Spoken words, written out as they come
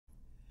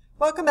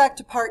Welcome back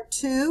to part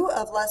 2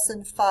 of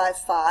lesson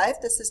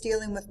 5.5. This is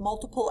dealing with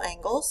multiple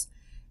angles,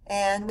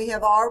 and we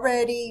have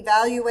already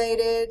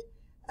evaluated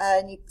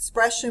an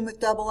expression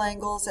with double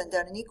angles and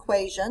done an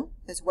equation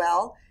as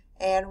well,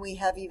 and we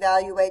have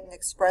evaluated an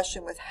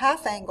expression with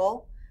half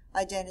angle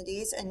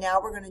identities, and now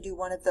we're going to do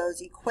one of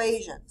those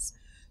equations.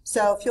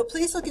 So if you'll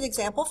please look at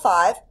example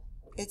 5,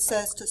 it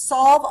says to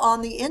solve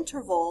on the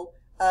interval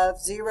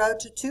of 0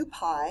 to 2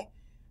 pi,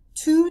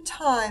 2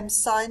 times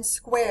sine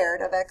squared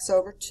of x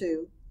over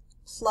 2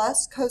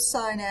 plus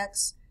cosine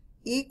x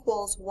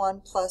equals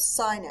 1 plus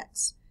sine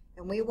x.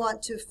 And we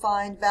want to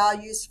find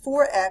values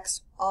for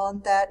x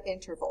on that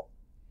interval.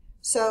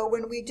 So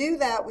when we do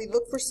that, we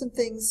look for some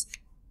things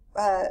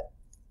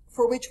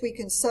for which we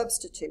can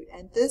substitute.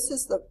 And this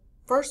is the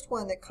first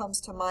one that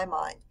comes to my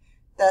mind,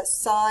 that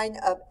sine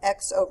of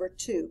x over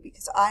 2,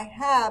 because I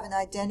have an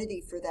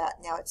identity for that.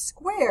 Now it's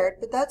squared,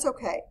 but that's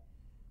okay.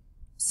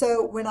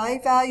 So when I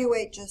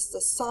evaluate just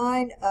the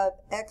sine of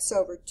x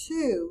over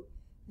 2,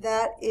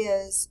 that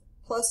is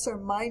plus or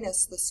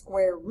minus the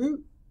square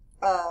root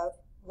of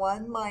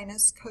 1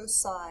 minus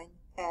cosine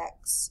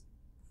x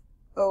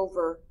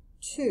over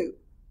 2.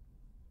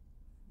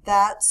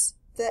 That's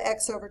the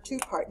x over 2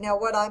 part. Now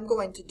what I'm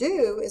going to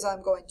do is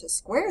I'm going to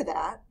square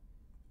that,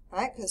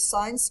 right? Because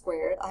sine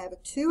squared, I have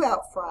a 2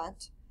 out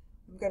front.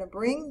 I'm going to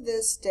bring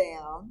this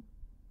down.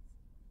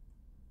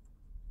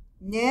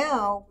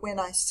 Now when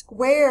I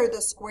square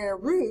the square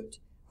root,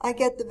 I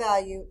get the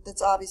value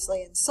that's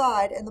obviously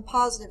inside, and the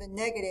positive and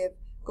negative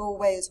go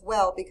away as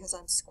well because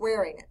I'm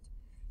squaring it.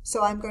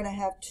 So I'm going to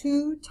have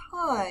 2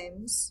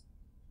 times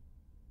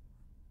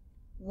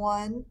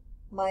 1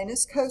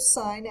 minus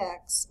cosine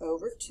x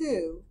over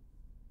 2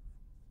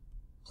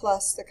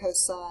 plus the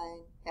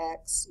cosine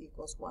x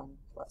equals 1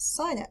 plus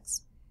sine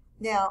x.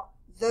 Now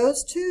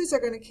those 2's are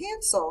going to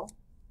cancel,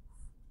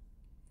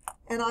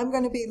 and I'm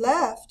going to be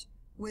left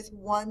with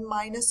 1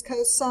 minus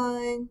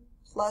cosine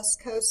plus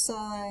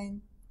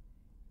cosine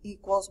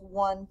equals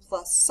 1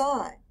 plus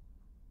sine.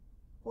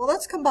 Well,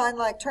 let's combine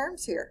like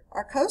terms here.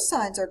 Our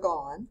cosines are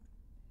gone,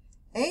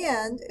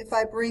 and if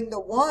I bring the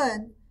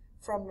 1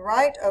 from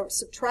right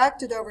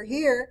subtracted over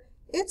here,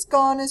 it's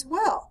gone as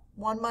well,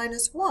 1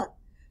 minus 1.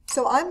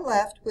 So I'm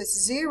left with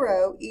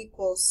 0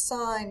 equals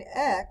sine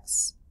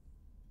x,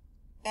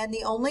 and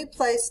the only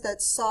place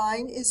that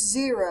sine is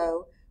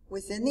 0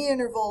 within the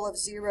interval of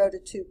 0 to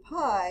 2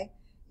 pi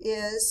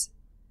is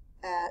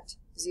at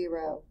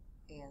 0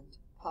 and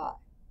pi.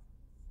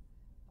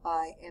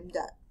 I am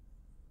done.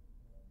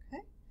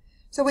 Okay.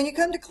 So when you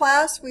come to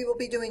class, we will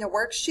be doing a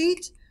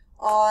worksheet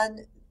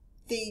on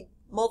the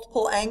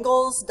multiple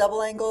angles,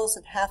 double angles,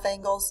 and half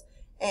angles,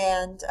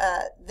 and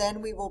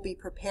then we will be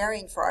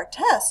preparing for our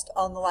test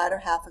on the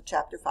latter half of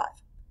Chapter 5.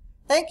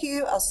 Thank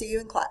you. I'll see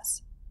you in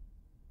class.